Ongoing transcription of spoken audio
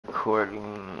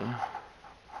recording.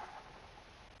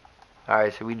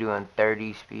 Alright, so we doing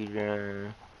 30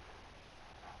 speedrun.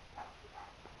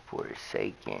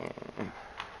 Forsaken.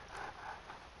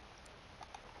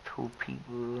 2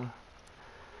 people.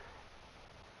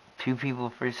 2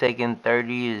 people Forsaken.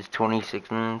 30 is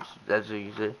 26 minutes. That's what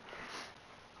you said.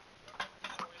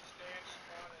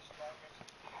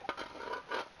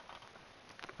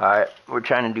 Alright, we're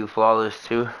trying to do flawless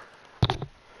too.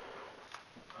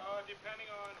 Depending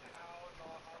on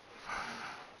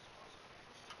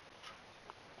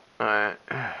how Alright.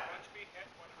 once we hit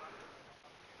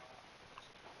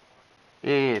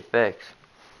 100, Yeah, facts.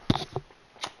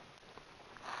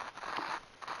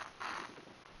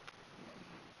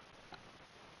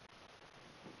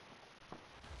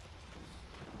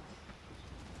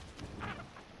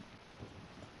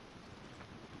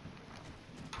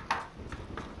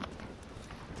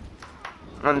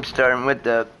 I'm starting with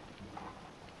the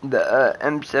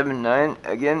M79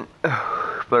 again,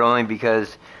 but only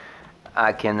because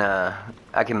I can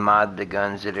mod the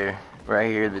guns that are right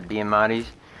here, the Diamattis,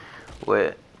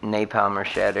 with napalm or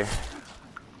shatter.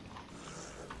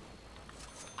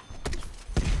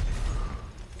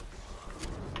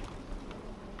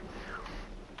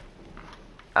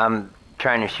 I'm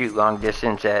trying to shoot long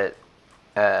distance at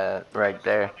right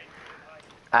there.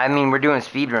 I mean, we're doing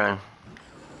speedrun.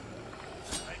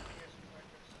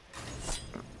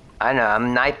 I know,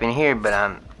 I'm sniping here, but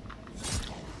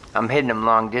I'm hitting them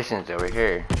long distance over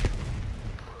here.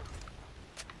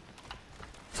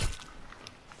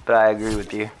 But I agree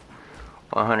with you.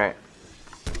 100.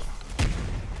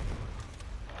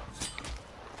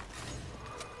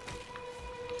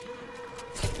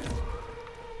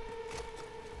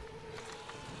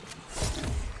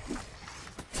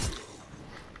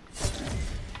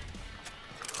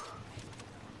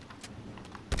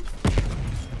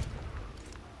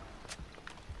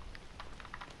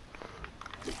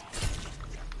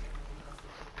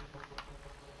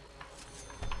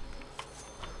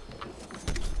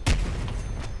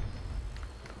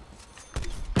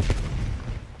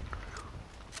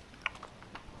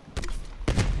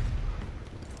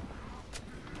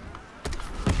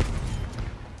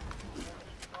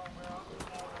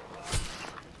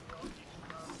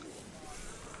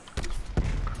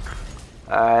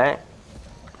 Alright.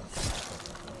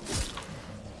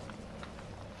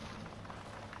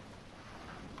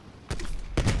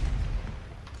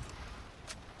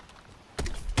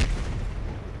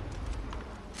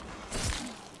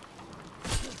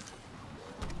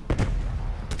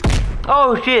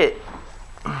 Oh shit!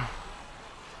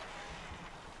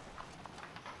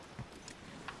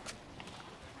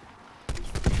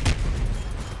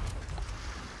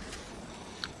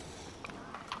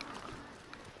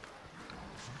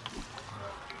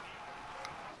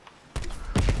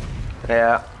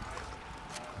 Yeah.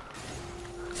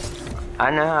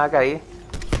 I know, I got you.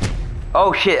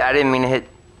 Oh shit, I didn't mean to hit.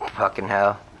 Fucking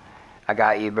hell. I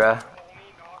got you, bro.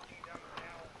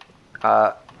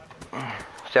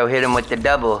 So hit him with the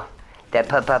double. That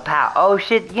pow. Oh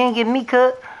shit, you ain't getting me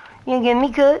cut. You ain't getting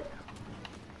me cut.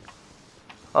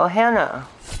 Oh hell no.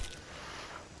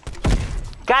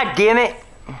 God damn it.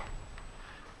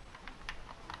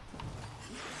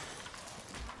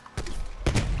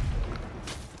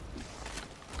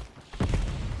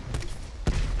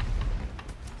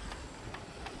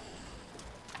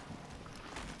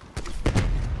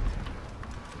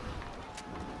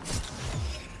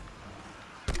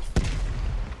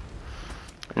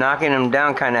 Knocking him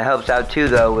down kind of helps out too,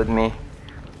 though, with me.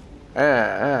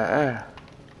 I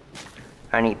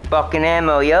need fucking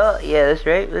ammo, yo. Yeah, that's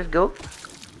right. Let's go.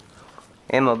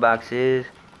 Ammo boxes.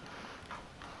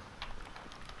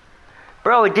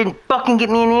 Bro, it didn't fucking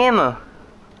get me any ammo.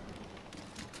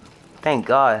 Thank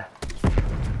God.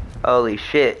 Holy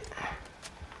shit.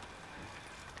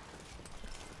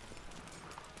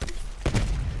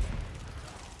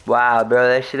 Wow, bro,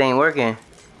 that shit ain't working.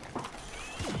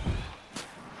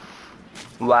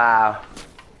 Wow.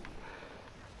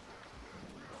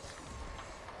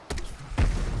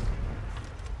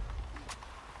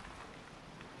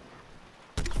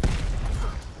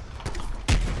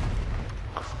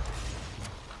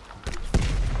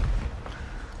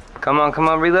 Come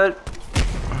on, reload.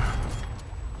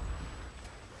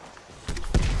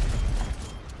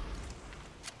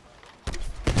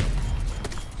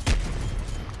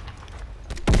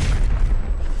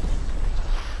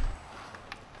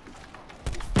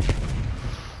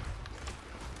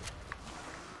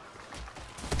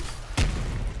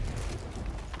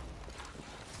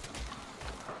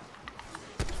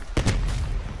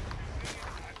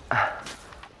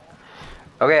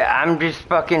 Okay, I'm just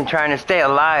fucking trying to stay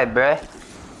alive, bruh.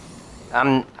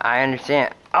 I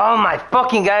understand. Oh my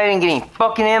fucking god, I didn't get any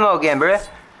fucking ammo again, bruh.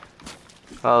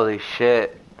 Holy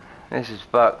shit. This is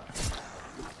fucked.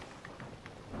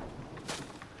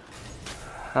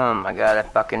 Oh my god, I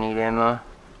fucking need ammo.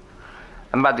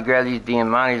 I'm about to grab these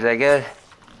DMRs, I guess.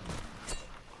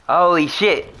 Holy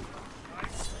shit.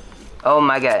 Oh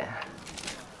my god.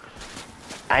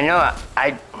 I know,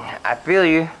 I feel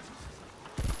you.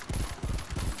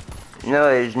 No,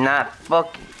 it's not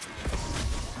fucking.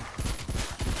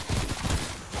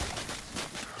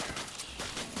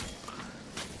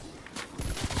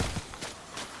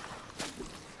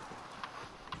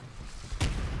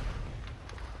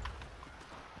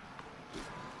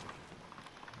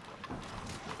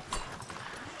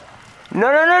 No,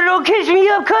 no, no, don't catch me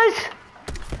up, cuz!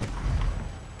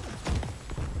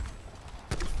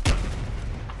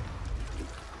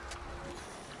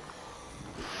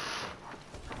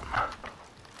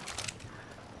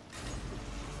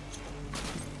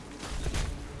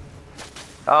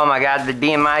 Oh my god, the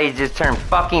DMI just turned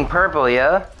fucking purple,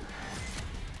 yo.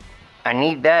 I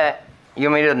need that. You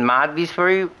want me to mod these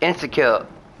for you? Insta-kill.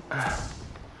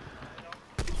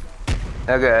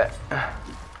 Okay.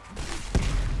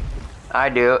 I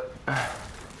do.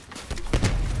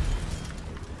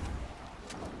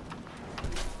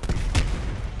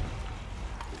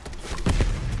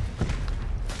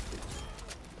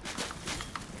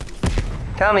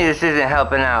 Tell me this isn't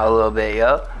helping out a little bit,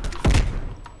 yo.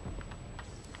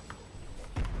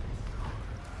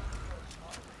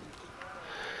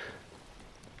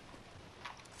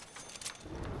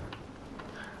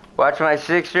 Watch my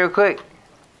 6 real quick.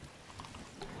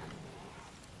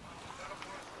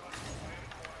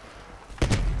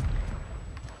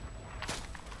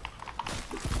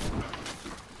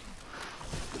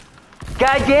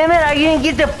 God damn it, I didn't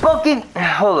get the fucking...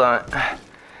 Hold on.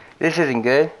 This isn't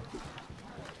good.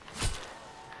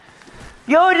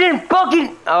 Yo, it didn't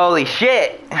fucking... Holy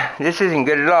shit. This isn't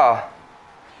good at all.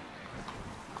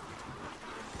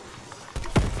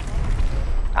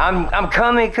 I'm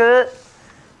coming, cut.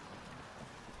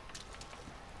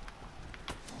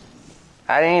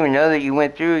 I didn't even know that you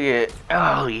went through yet.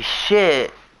 Holy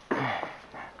shit.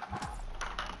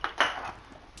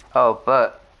 Oh,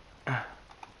 fuck.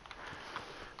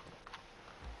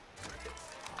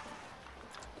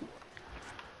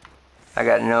 I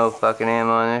got no fucking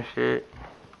ammo on this shit.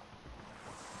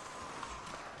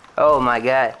 Oh my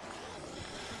god.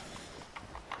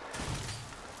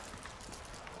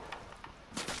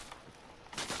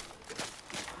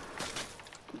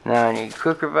 Now I need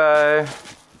quick revive.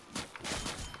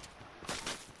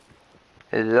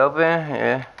 Is it open?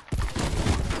 Yeah.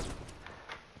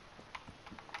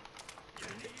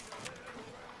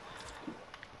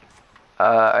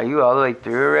 Are you all the way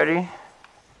through already?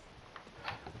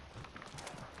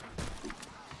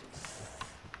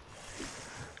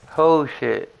 Oh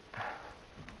shit.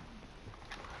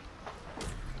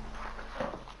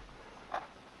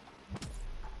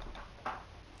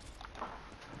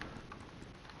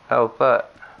 Oh fuck.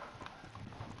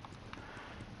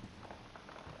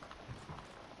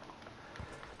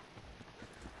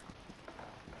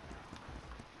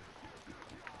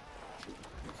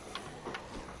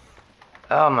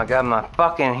 Oh my god, my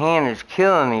fucking hand is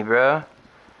killing me, bro.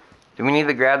 Do we need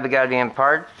to grab the goddamn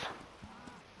parts?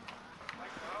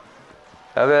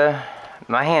 Okay.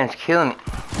 My hand's killing me.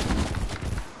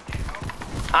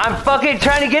 I'm fucking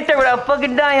trying to get there without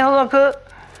fucking dying. Hold on, cook.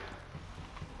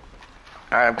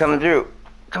 Alright, I'm coming through.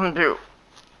 Coming through.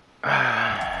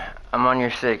 I'm on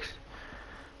your 6.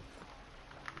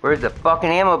 Where's the fucking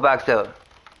ammo box though?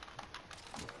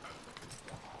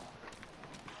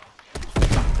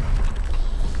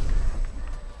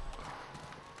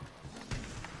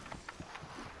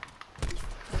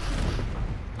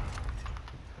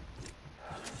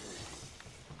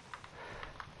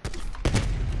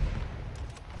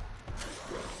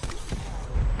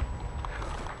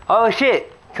 Oh shit!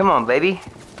 Come on, baby.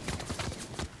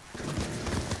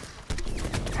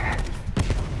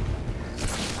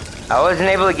 I wasn't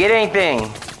able to get anything.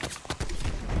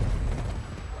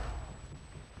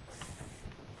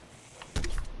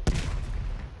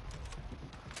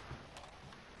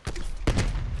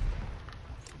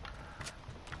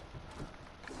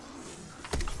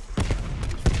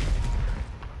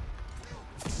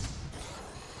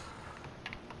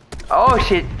 Oh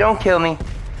shit, don't kill me.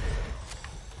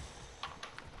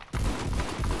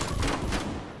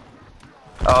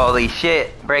 Holy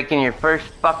shit, breaking your first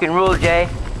fucking rule, Jay.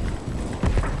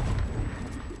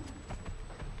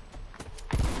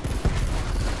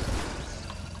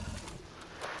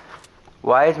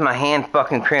 Why is my hand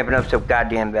fucking cramping up so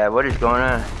goddamn bad? What is going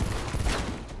on?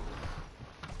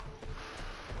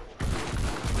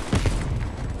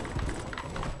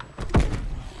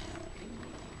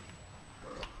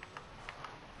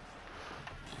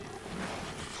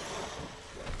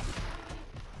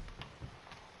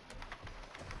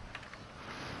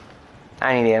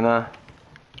 I need ammo.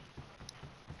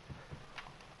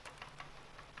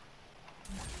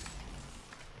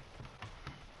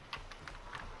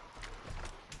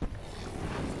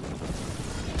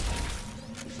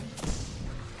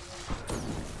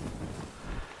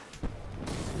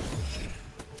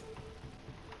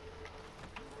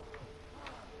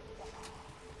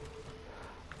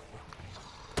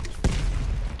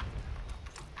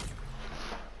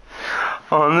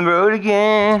 On the road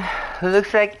again.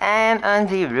 Looks like I'm on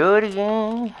the road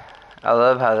again. I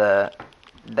love how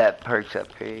that perks up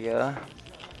here, yo.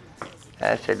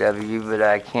 That's a W, but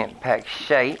I can't pack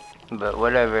shite. But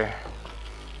whatever.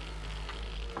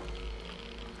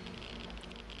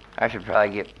 I should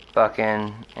probably get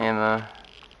fucking ammo.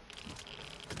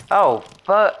 Oh,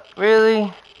 fuck,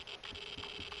 really?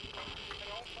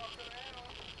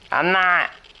 I'm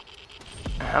not.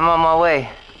 I'm on my way.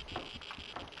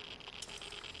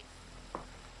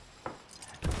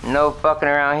 No fucking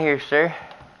around here, sir.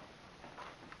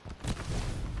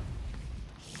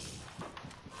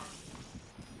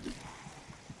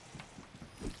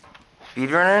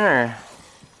 Speedrunning or?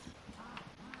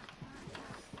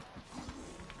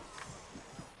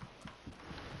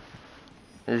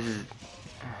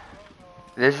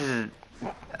 This is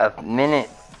a minute.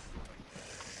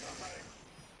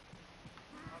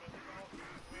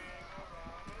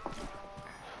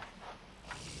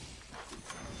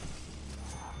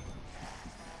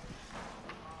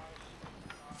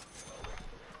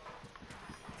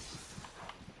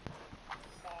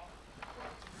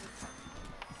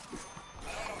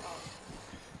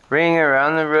 Ring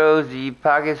around the rosy,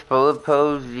 pockets full of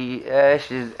posy,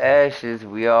 ashes, ashes,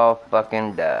 we all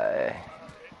fucking die.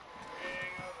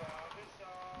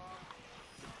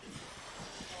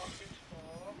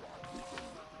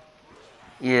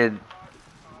 Yeah.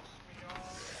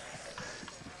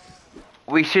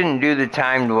 We shouldn't do the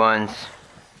timed ones.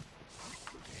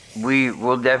 We'll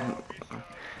we'll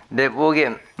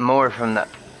get more from the...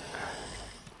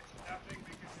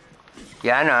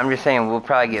 Yeah, I know, I'm just saying we'll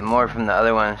probably get more from the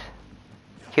other ones.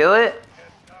 Kill it?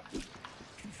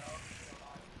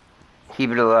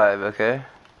 Keep it alive, okay?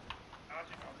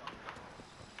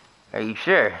 Are you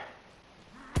sure?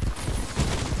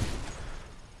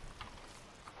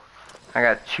 I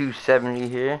got 270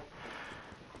 here.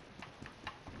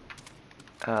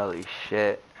 Holy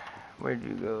shit. Where'd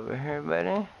you go over here,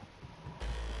 buddy?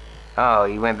 Oh,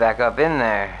 you went back up in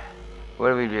there. What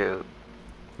do we do?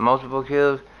 Multiple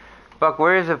kills? Fuck,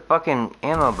 where is the fucking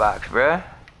ammo box, bruh?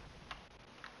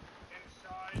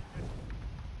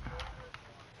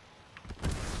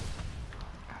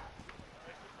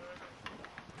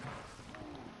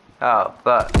 Oh,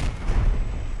 fuck.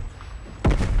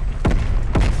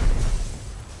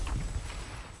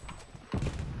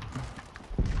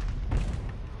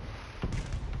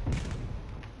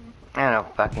 I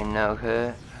don't fucking know,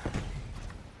 cuz.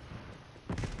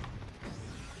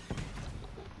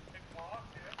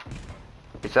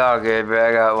 It's all good, bro.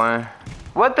 I got one.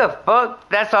 What the fuck?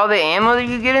 That's all the ammo that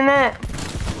you get in that?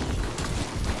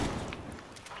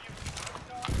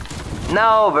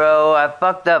 No, bro. I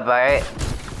fucked up, alright?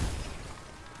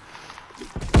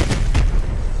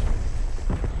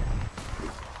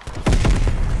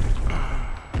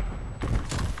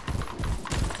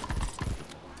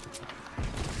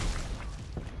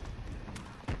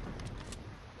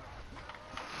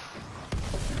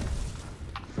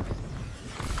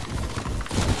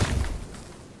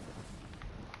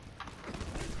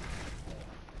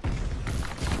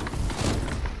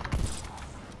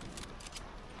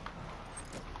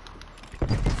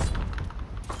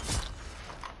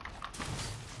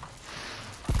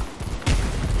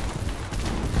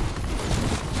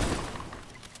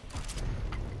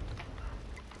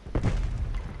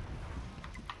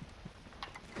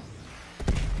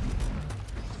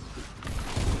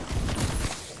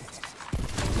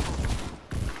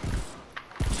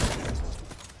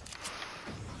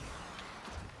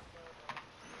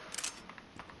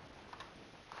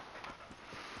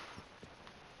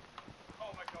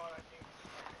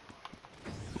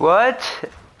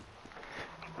 What?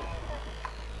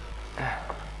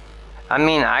 I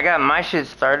mean, I got my shit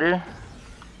started.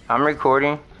 I'm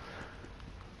recording.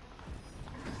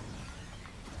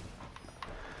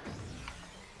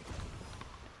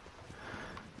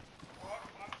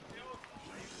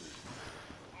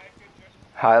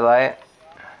 Highlight.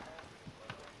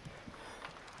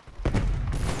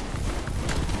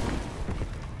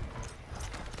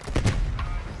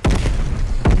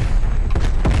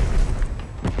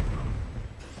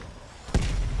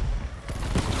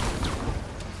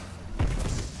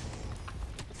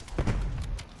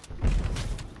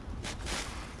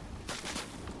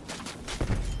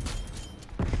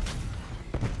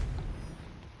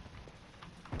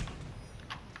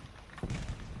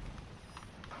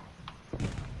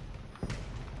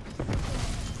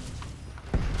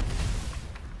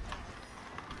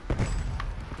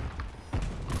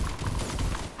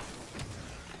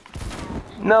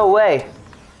 No way.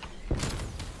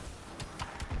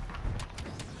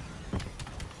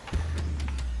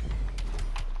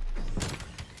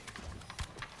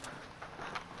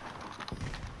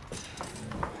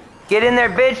 Get in there,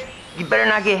 bitch. You better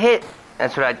not get hit.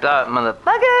 That's what I thought,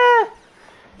 motherfucker.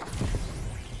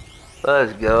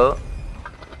 Let's go.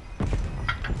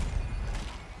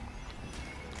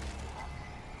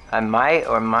 I might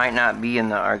or might not be in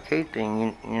the arcade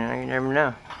thing. You know, you never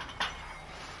know.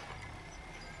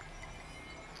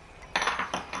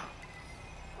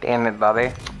 Damn it,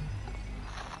 Bobby.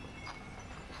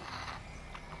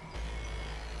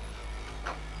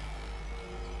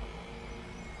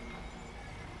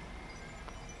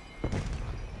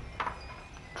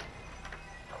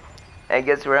 Hey,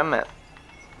 guess where I'm at?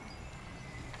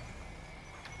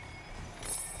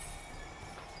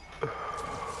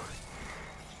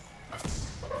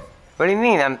 What do you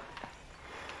mean?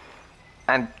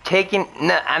 I'm taking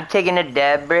a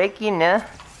dab break, you know.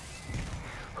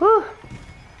 Whew.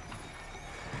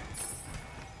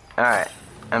 Alright,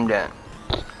 I'm done.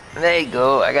 There you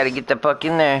go, I gotta get the fuck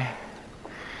in there.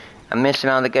 I'm missing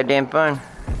all the goddamn fun.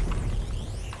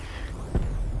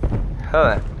 Hold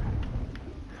on.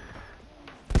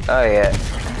 Oh yeah.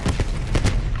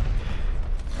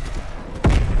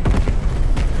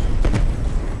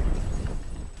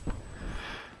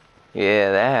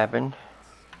 Yeah, that happened.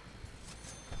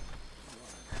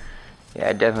 Yeah,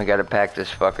 I definitely gotta pack this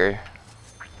fucker.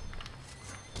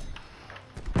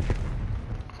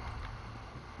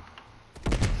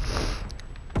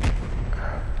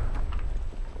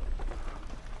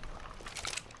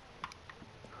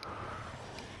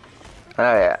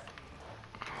 Oh yeah.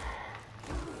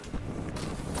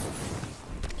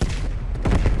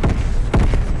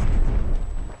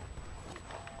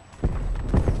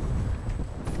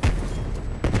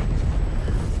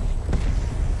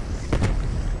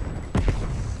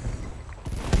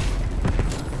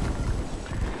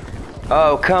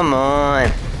 Oh, come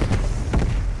on.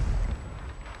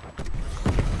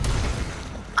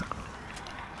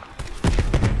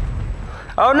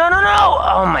 Oh, no, no, no!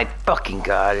 Oh my fucking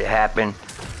god, it happened.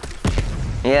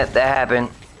 Yeah, that happened.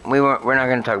 We're not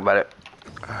gonna talk about it.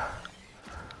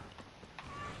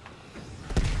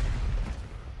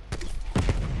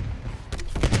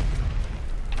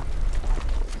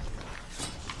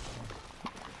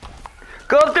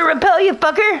 Go up the rappel, you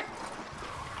fucker!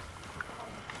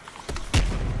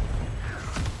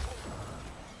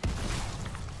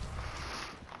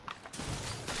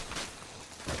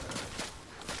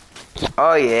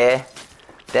 Oh yeah,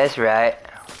 that's right.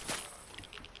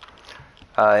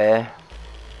 Oh yeah.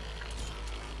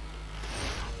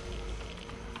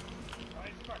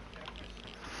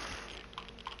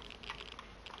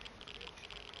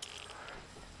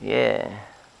 Yeah.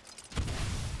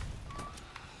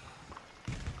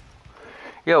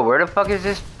 Yo, where the fuck is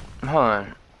this? Hold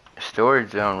on. Storage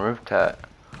zone rooftop.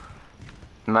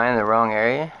 Am I in the wrong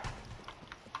area?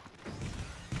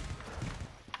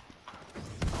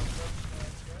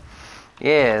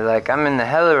 Yeah, like I'm in the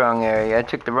hella wrong area. I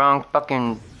took the wrong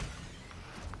fucking...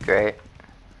 Great.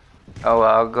 Oh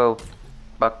well, I'll go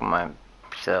fuck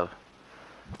myself.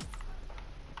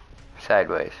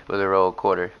 Sideways with a roll of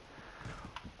quarters.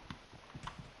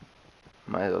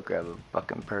 Might as well grab a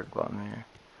fucking perk while I'm here.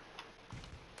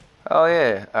 Oh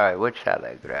yeah. Alright, what shall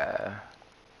I grab?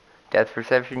 Depth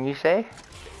perception, you say?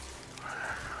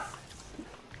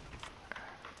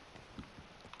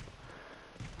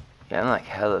 Yeah, I'm like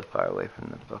hella far away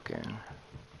from the fucking...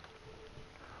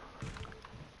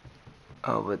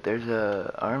 Oh, but there's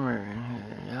a armor in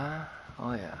here, yeah?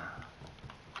 Oh yeah.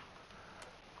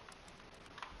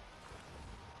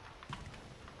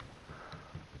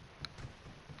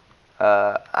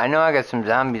 I know I got some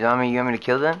zombies on me. You want me to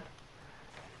kill them?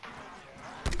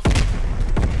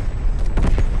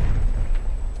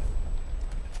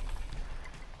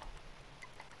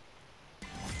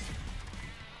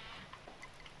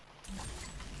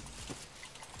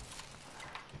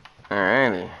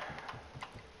 Alrighty.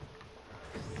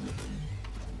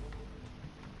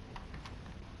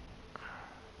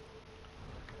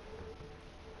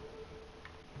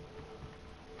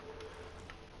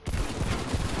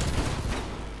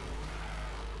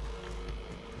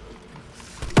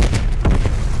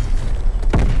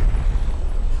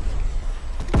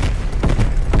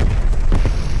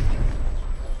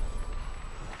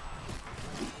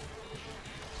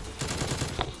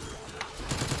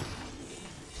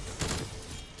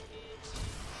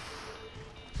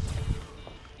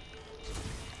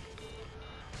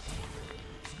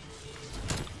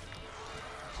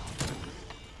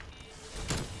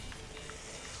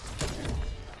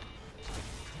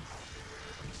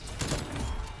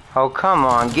 Oh, come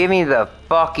on. Give me the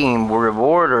fucking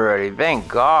reward already. Thank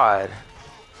God.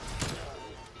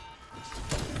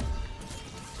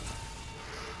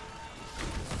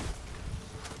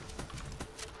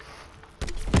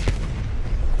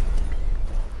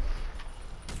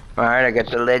 Alright, I got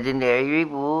the legendary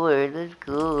reward. Let's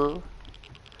go.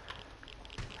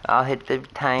 I'll hit the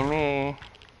timer.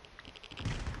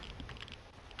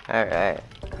 Alright.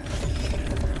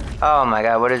 Oh my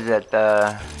God, what is that?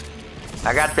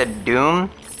 I got the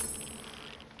Doom.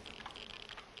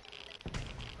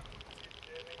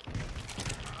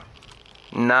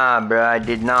 Nah, bro, I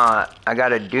did not. I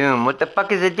got a Doom. What the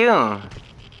fuck is a Doom?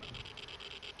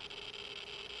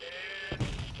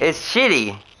 It's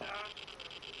shitty.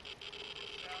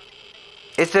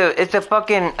 It's a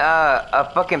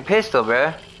fucking pistol,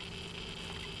 bro.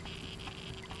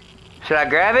 Should I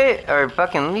grab it or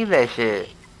fucking leave that shit?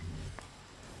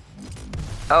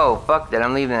 Oh, fuck that.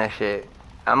 I'm leaving that shit.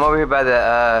 I'm over here by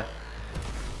the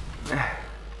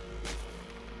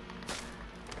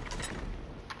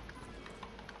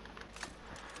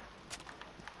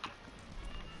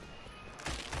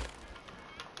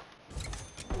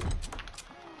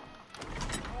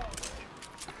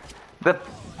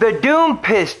the Doom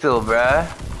pistol, bruh.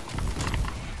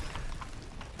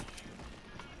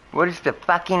 What is the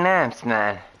fucking amps,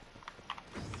 man?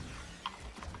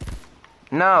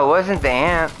 No, it wasn't the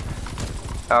amp.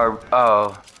 Or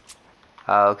oh,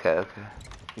 okay, okay,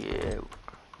 yeah.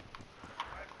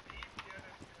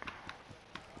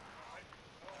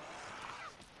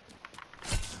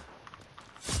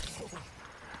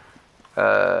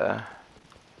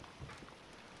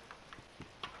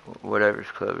 Whatever's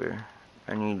clever.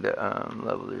 I need to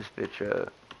level this bitch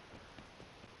up.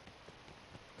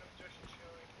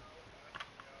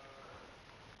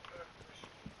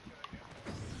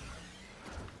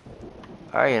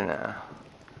 Are you now?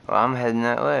 Well, I'm heading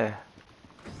that way.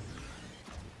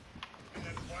 And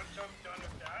then once I'm done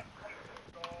with that, I'm gonna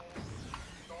go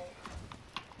and do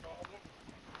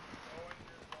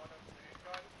one of the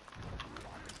gun.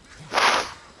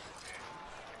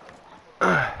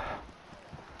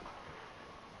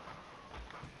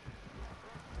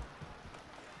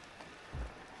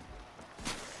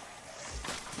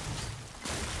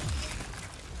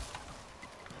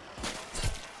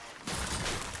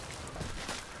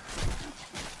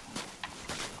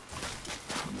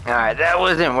 Alright, that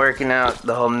wasn't working out,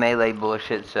 the whole melee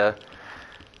bullshit, so...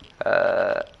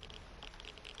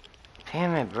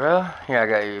 Damn it, bro. Here, I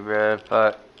got you, bro.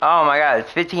 Fuck. Oh my God,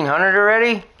 it's 1500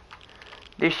 already?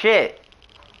 This shit.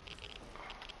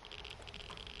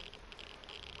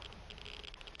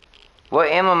 What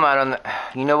ammo am I on the...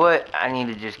 You know what? I need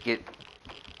to just get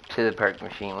to the perk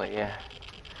machine with you.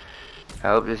 I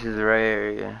hope this is the right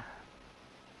area.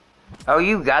 Oh,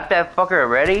 you got that fucker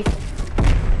already?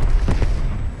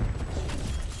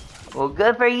 Well,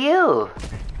 good for you.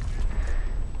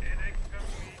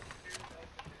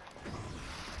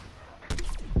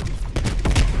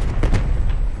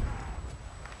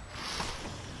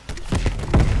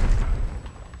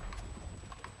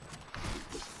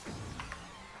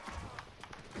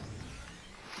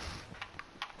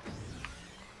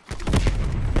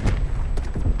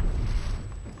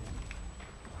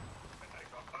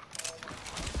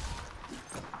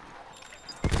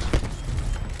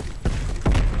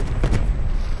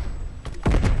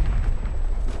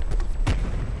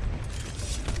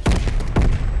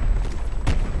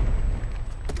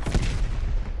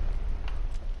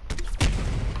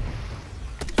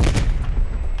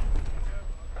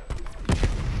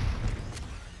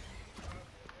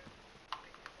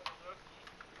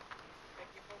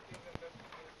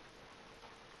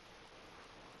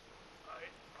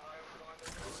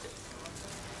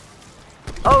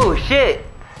 Oh shit!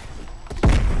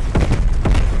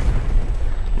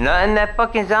 Nothing, that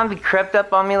fucking zombie crept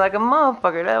up on me like a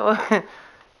motherfucker. That was...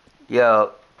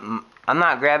 Yo, I'm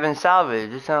not grabbing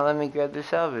salvage. It's not letting me grab the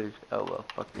salvage. Oh well,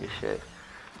 fuck this shit.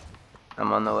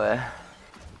 I'm on the way.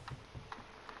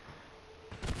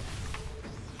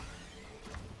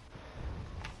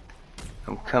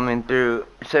 I'm coming through.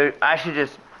 So I should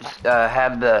just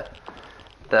have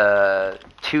the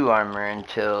 2 armor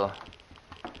until...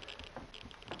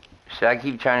 Should I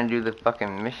keep trying to do the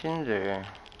fucking missions, or...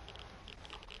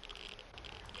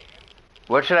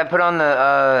 What should I put on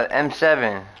the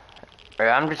M7? Or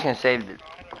I'm just gonna save the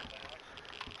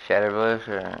Shatterbush,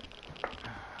 or...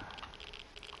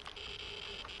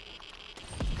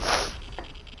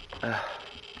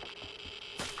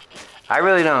 I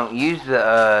really don't use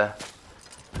the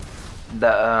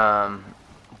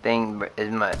thing as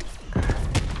much.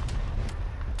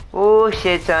 Oh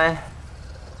shit, son.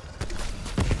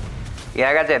 Yeah,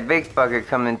 I got that big fucker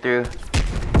coming through.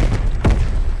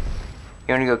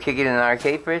 You wanna go kick it in the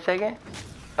arcade for a second?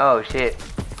 Oh shit.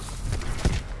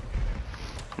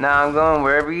 Nah, I'm going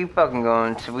wherever you fucking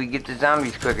going so we get the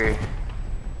zombies quicker.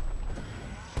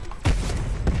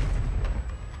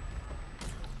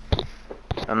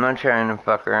 I'm not trying to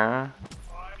fuck around.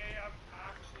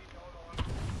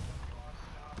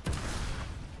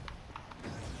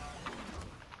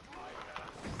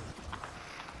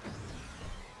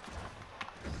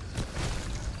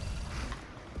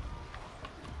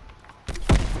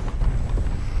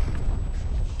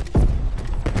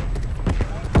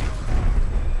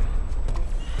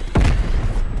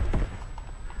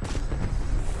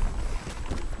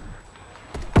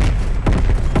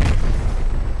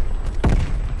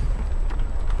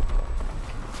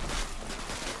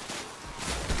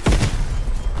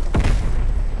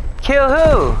 Kill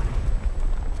who?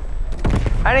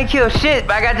 I didn't kill shit,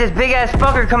 but I got this big ass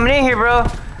fucker coming in here, bro.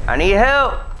 I need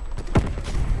help.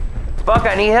 Fuck,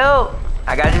 I need help.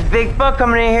 I got this big fuck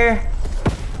coming in here.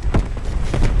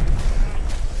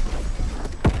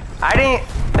 I didn't.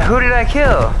 Who did I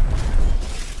kill?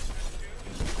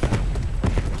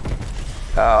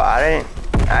 Oh,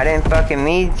 I didn't fucking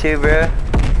mean to, bro.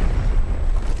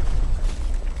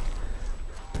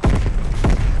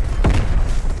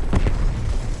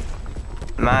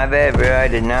 My bad, bro. I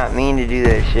did not mean to do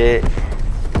that shit.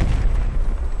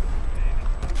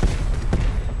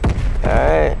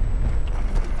 Alright.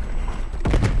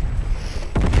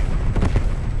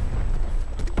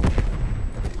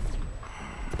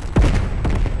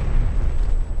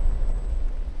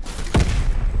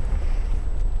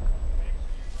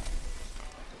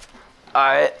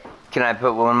 Alright. Can I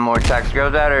put one more toxic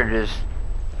girls out or just...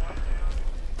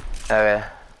 Okay.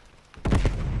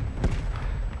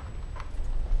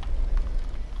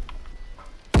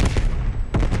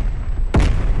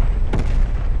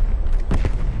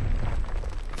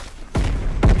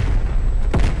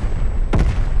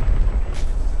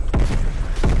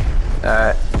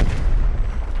 Alright.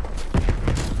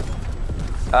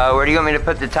 Where do you want me to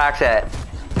put the tox at?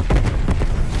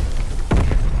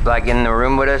 Like in the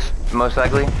room with us, most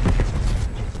likely?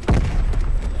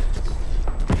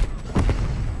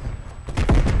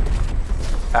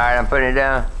 Alright, I'm putting it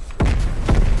down.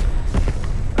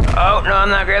 Oh, no, I'm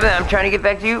not grabbing it. I'm trying to get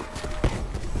back to you.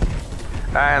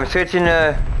 Alright, I'm switching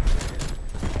to...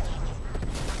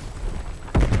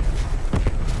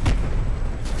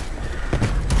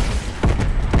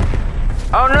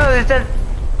 Oh no, it's that...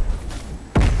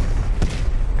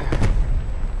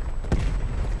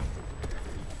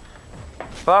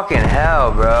 Fucking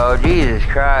hell, bro. Jesus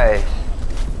Christ.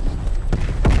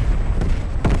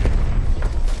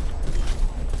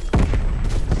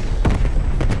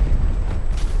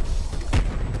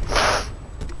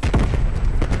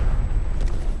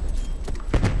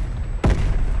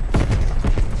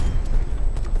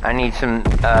 I need some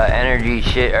energy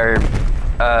shit or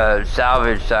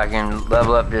salvage so I can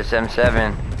level up this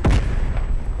M7.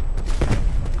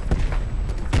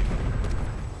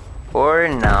 Or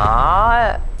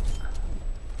not.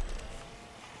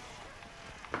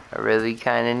 I really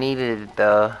kinda needed it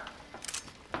though.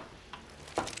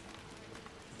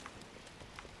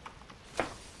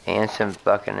 And some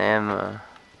fucking ammo.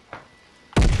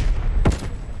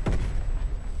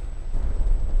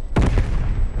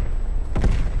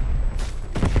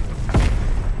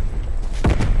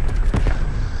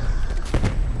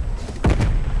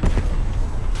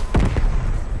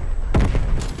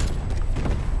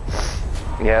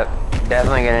 Yep,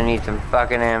 definitely gonna need some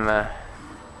fucking ammo.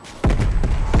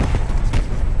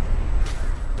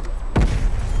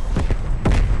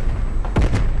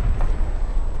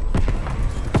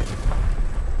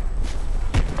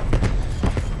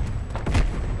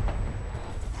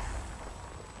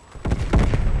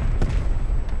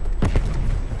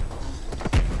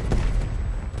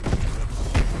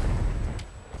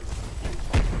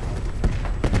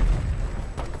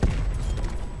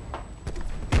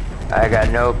 I got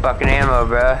no fucking ammo,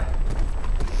 bruh.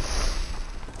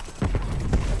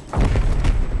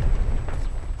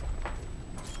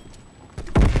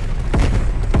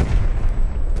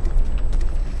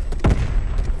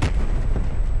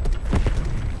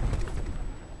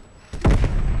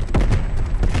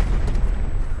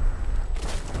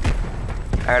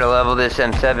 I gotta level this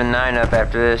M79 up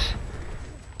after this.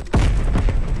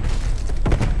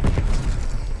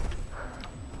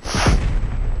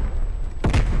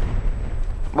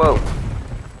 Whoa.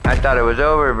 I thought it was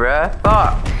over, bruh.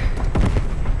 Fuck.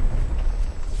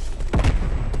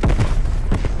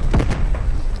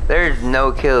 There's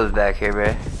no kills back here,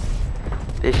 bruh.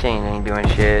 This ain't doing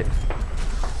shit.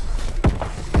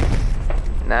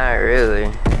 Not really.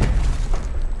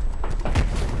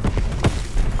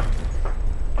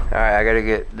 Alright, I gotta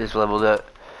get this leveled up.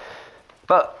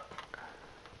 But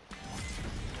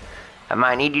I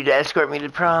might need you to escort me to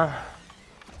prom.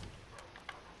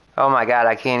 Oh my god,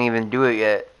 I can't even do it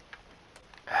yet.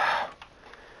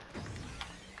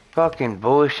 Fucking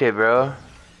bullshit, bro.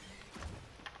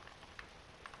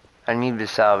 I need the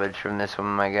salvage from this one,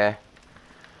 my guy.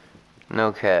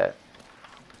 No cap.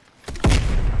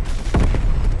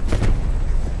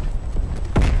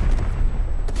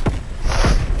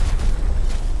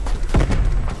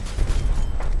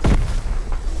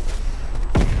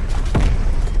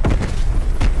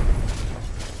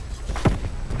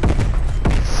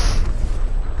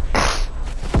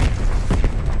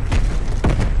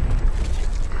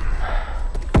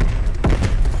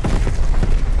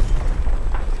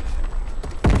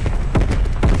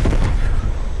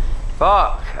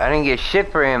 Fuck, I didn't get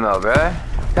shit for ammo,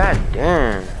 bruh. God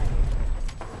damn.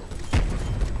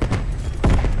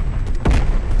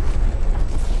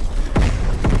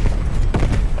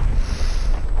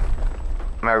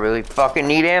 I really fucking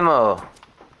need ammo.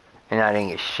 And I didn't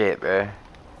get shit, bruh.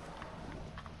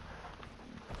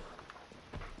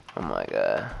 Oh my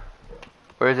god.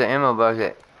 Where's the ammo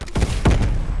bucket?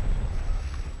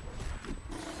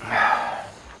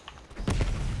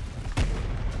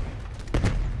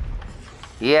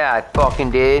 Yeah, I fucking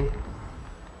did.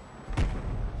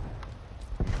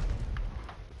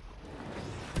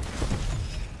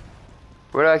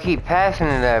 Where do I keep passing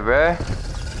it at, bruh?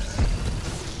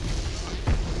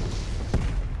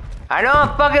 I know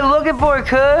I'm fucking looking for it,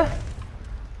 cuh.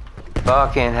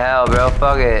 Fucking hell, bro.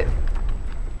 Fuck it.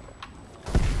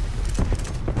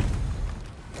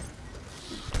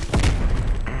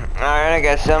 Alright, I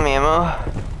got some ammo.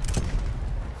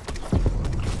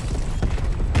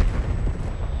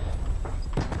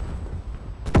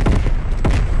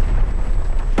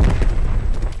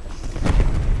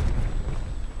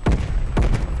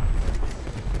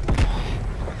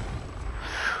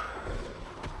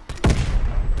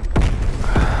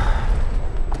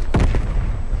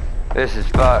 This is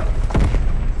fucked.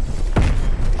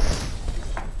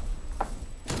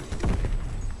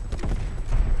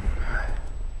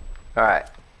 Alright.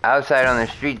 Outside on the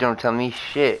street don't tell me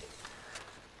shit.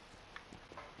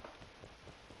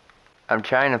 I'm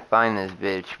trying to find this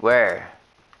bitch. Where?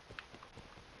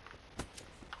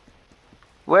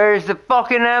 Where's the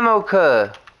fucking ammo,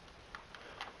 cuh?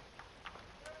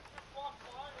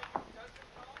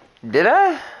 Did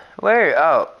I? Where?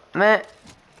 Oh, man.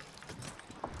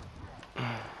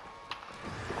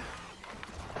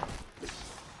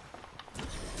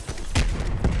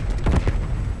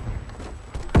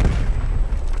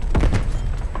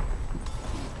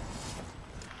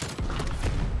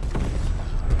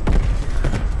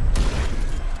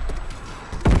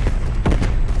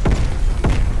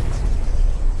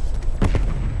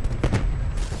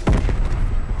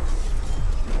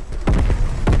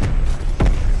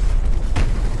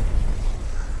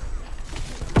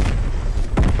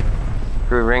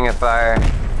 Ring of fire.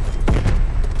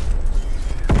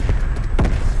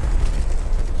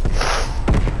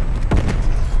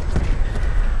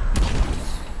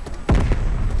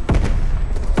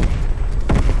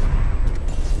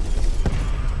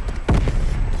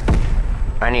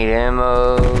 I need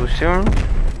ammo soon.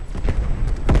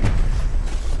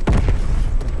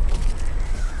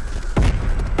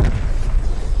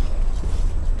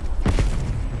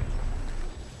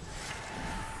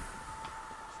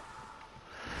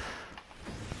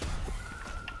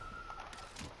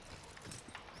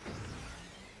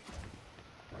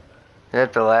 Is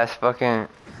that the last fucking...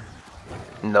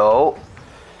 No.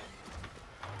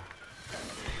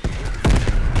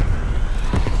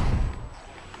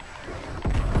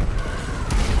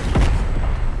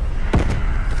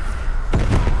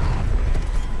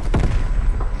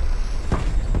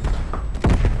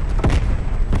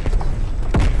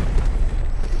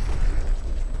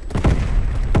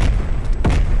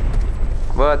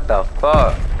 What the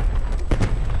fuck?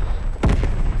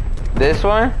 This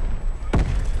one?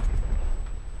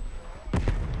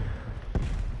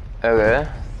 Okay.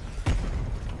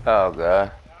 Oh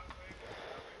god.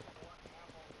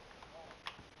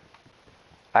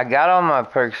 I got all my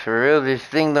perks for real. This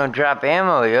thing don't drop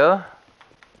ammo, yo.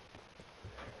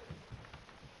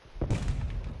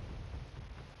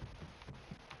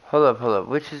 Hold up.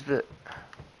 Which is the...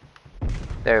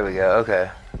 There we go,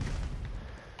 okay.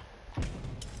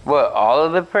 What, all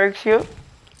of the perks, yo?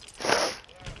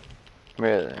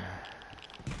 Really?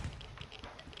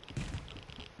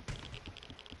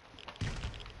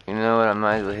 You know what? I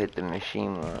might as well hit the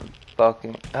machine while I'm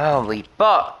fucking. Holy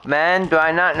fuck, man! Do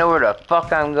I not know where the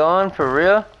fuck I'm going? For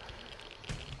real?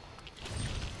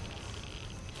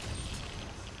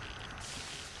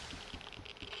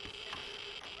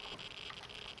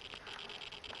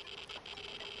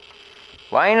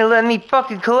 Why ain't it letting me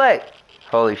fucking collect?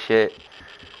 Holy shit.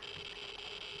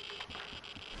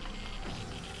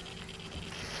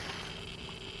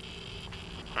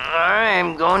 Alright,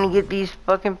 I'm going to get these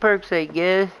fucking perks, I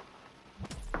guess.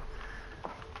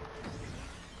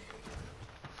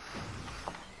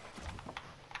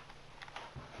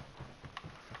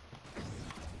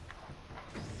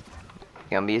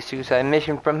 Gonna be a suicide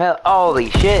mission from hell. Holy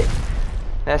shit.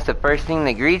 That's the first thing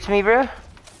that greets me, bro.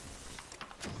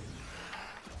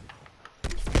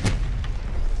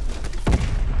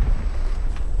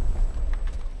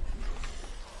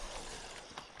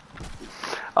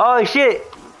 Oh shit!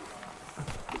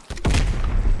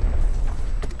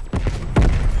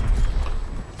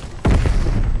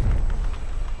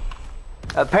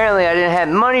 Apparently I didn't have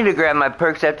money to grab my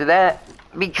perks after that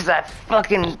because I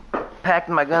fucking packed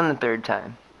my gun the third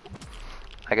time.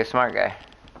 Like a smart guy.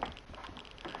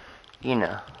 You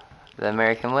know, the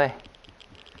American way.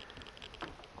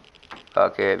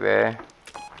 Fuck it, bro.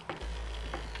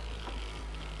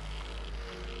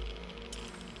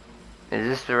 Is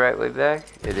this the right way back?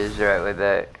 It is the right way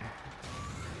back.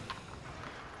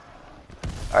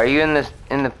 Are you in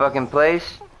the fucking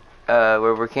place?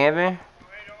 Where we're camping?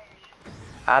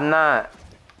 I'm not.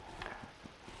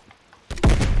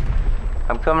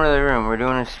 I'm coming to the room. We're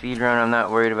doing a speed run. I'm not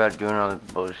worried about doing all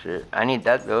this bullshit. I need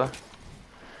that though.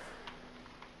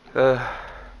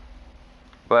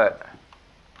 What?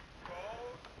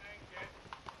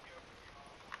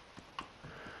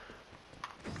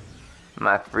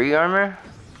 My free armor?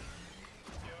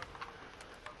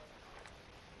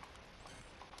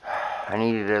 I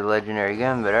needed a legendary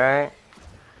gun, but alright.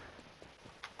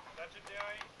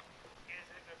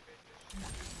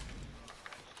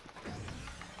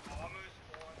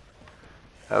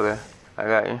 Okay, I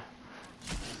got you.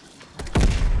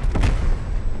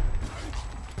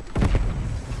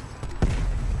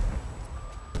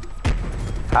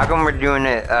 How come we're doing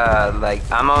it, like,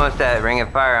 I'm almost at Ring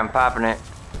of Fire, I'm popping it.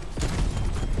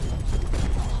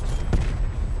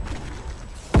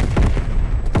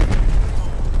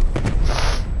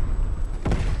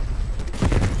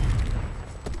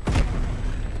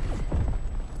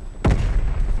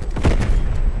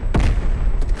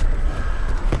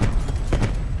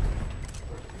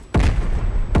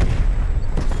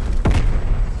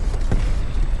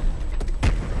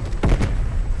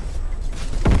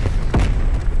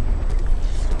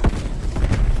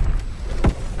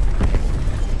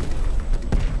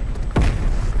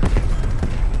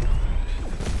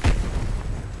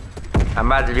 I'm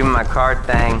about to do my card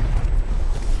thing.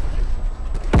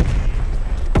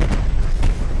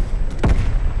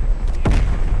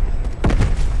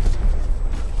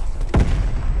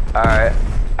 Alright,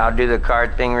 I'll do the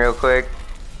card thing real quick.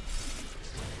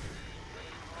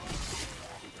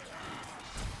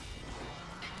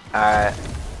 Alright.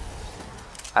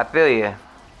 I feel you.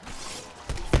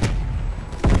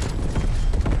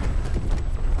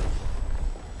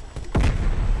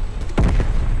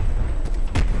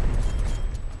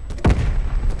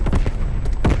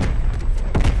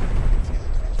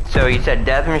 So you said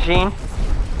death machine?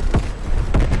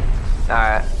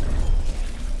 Alright.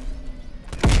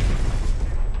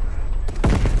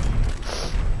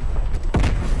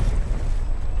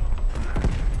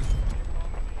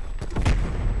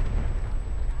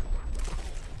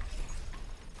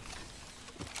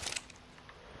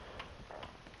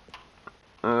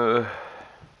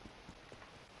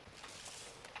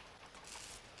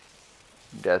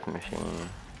 Death machine.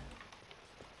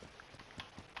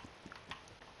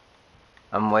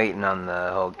 I'm waiting on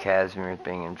the whole Casimir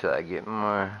thing until I get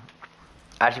more.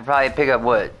 I should probably pick up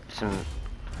what? Some.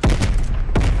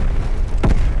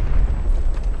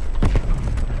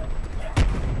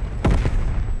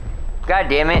 God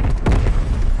damn it.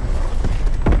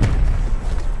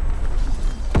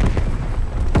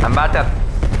 I'm about to.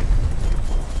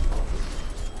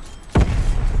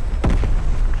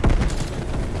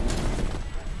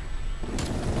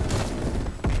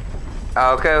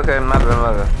 Oh, okay, my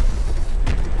bad.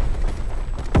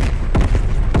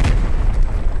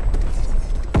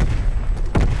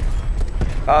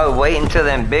 Oh, wait until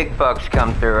them big bucks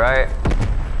come through, right?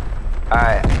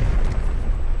 Alright.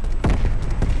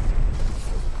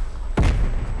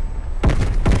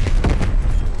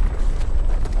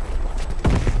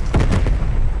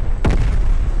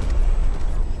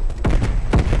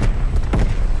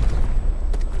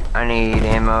 I need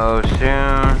ammo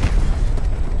soon.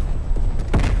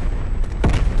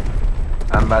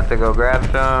 about to go grab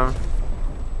some.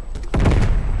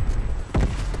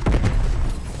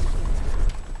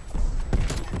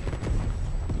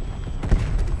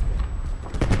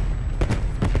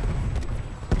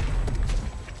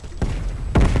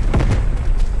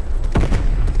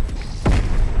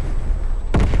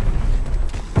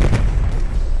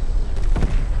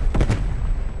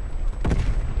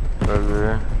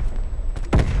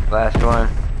 Last one.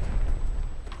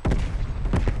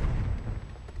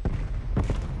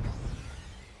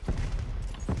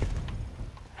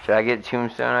 Should I get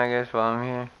tombstone, I guess, while I'm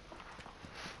here?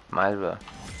 Might as well.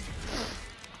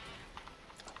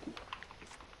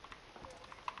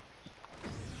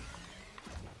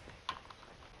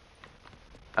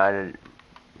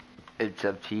 It's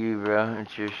up to you, bro.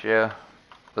 It's your show.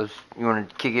 You want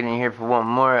to kick it in here for one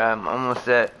more? I'm almost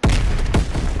at...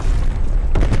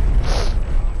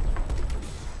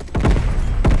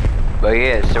 But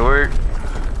yeah, so we're...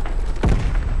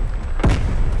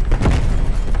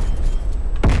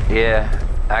 Yeah,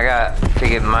 I got to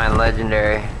get mine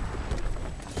legendary.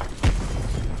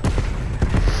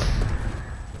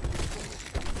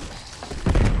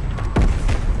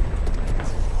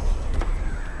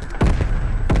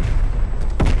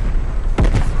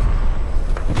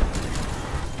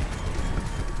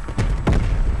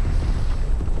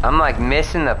 I'm like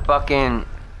missing the fucking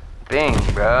thing,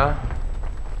 bro.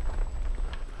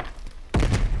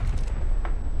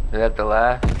 Is that the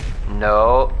last?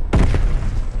 No.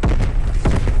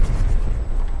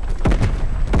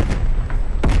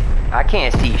 I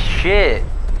can't see shit.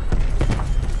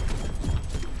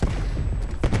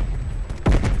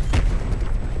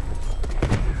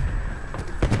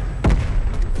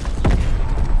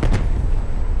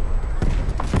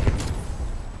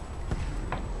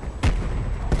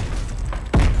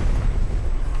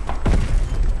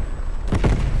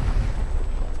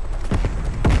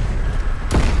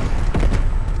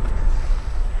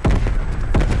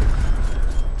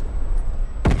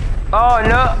 Oh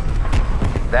no!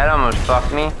 That almost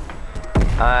fucked me.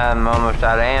 I'm almost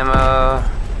out of ammo.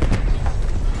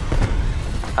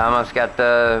 I almost got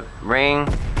the ring.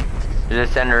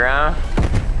 Just send it around.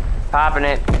 Popping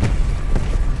it.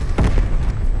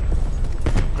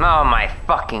 Oh my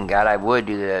fucking god, I would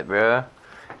do that, bro.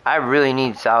 I really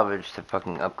need salvage to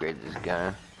fucking upgrade this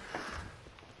gun.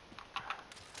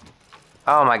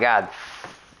 Oh my god.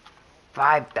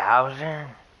 5,000?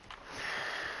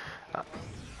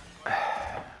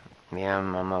 Yeah,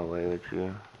 I'm on my way with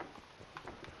you.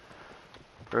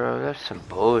 Bro, that's some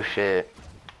bullshit.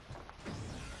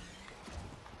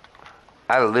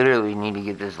 I literally need to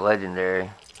get this legendary.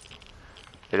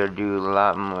 It'll do a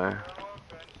lot more.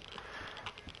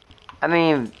 I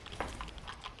mean,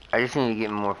 I just need to get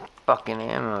more fucking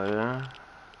ammo, dude.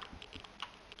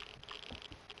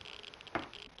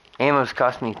 Ammo's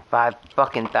cost me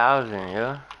 5,000,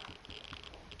 yo.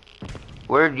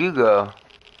 Where'd you go?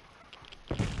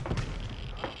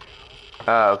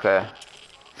 Oh, okay.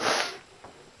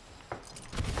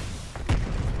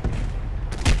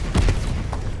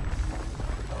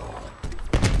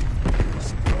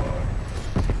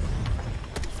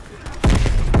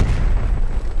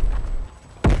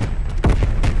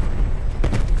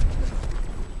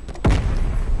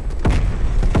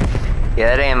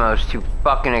 Yeah, that ammo is too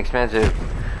fucking expensive.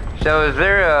 So is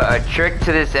there a trick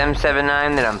to this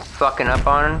M79 that I'm fucking up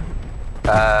on?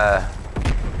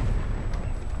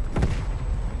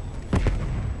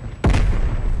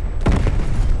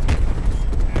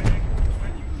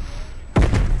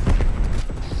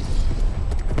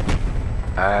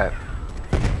 Alright.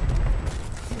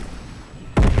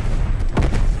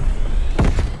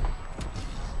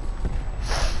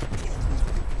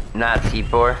 Not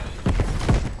C4.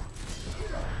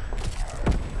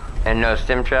 And no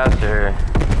stim traps, or...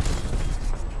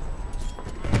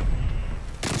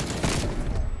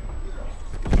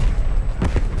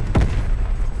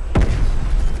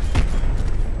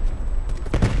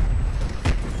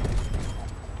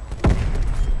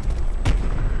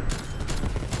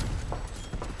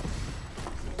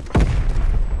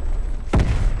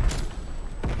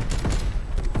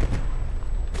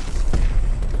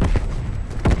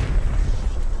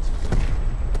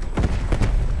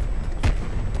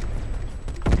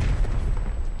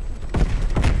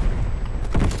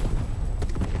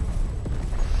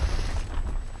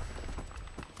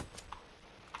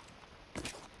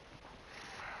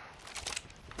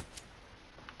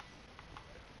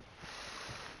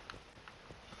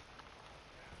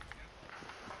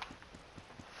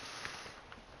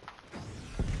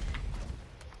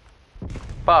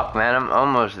 Fuck, man, I'm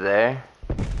almost there.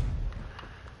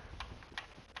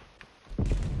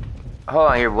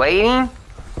 Hold on, you're waiting?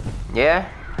 Yeah?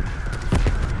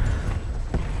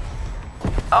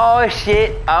 Oh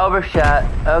shit, I overshot.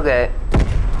 Okay.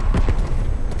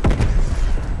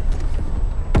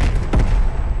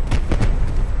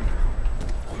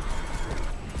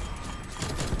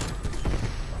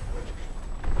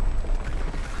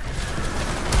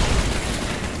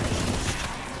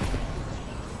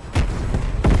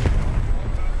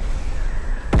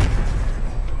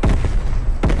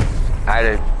 I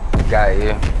just got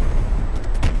you.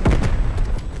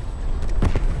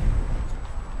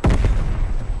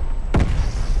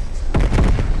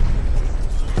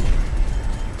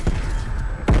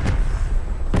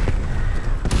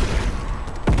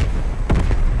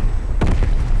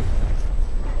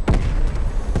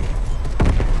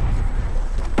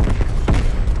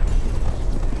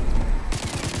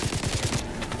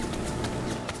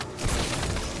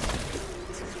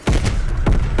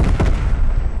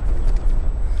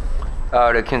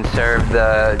 Oh, to conserve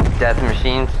the death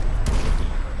machines?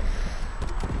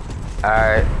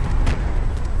 Alright.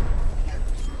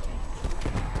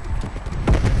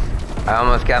 I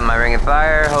almost got my ring of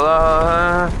fire.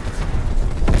 Hello?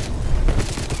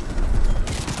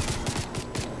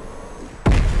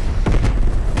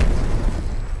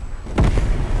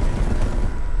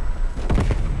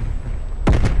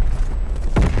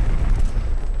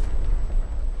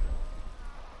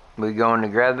 We going to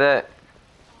grab that?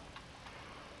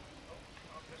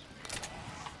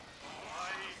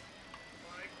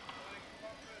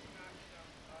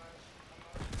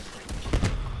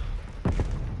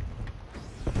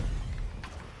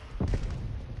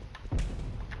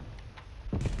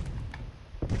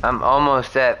 I'm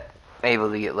almost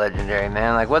able to get legendary,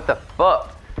 man. Like, what the fuck?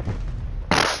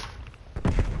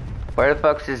 Where the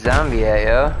fuck's this zombie at,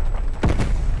 yo?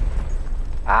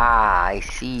 Ah, I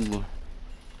see.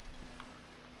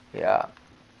 Yeah.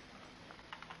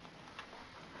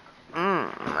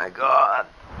 My god.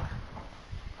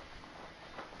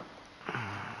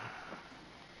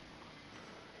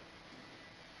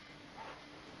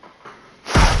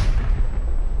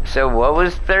 So what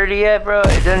was 30 at, bro?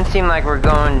 It doesn't seem like we're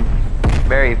going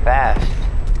very fast.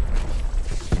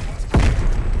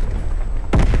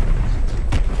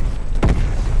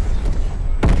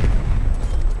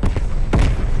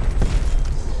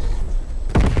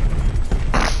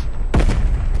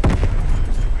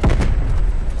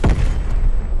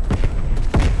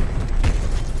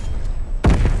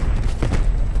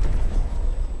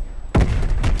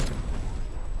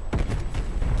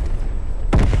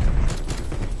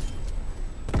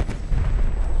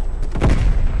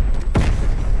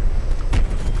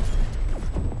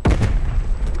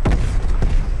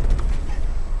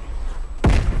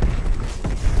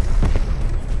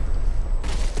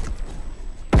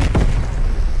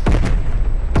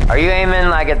 Are you aiming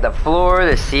like at the floor,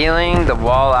 the ceiling, the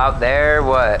wall out there?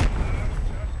 What?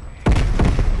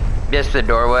 Just the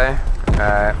doorway?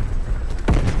 Alright.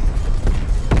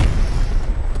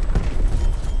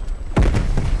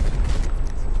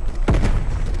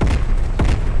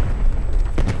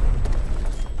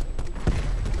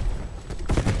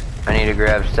 I need to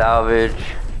grab salvage.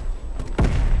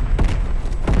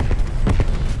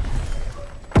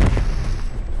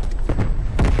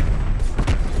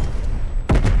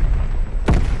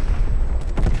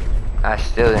 I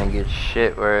still didn't get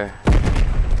shit where...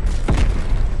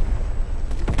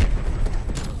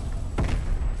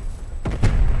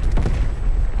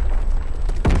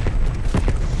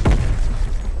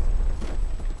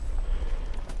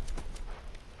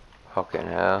 Fucking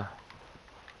hell.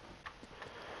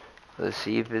 Let's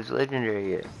see if it's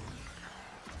legendary yet.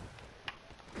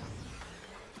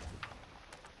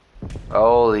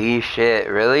 Holy shit,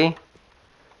 really?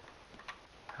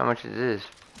 How much is this?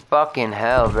 Fucking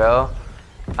hell, bro.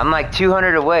 I'm like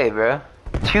 200 away, bro.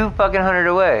 200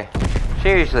 away.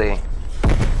 Seriously.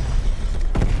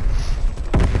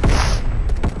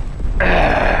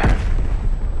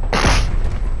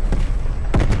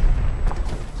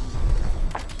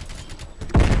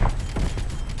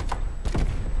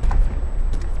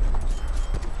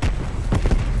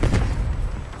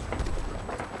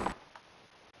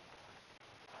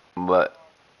 But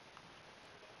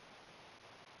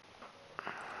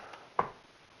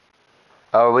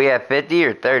are we at 50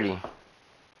 or 30?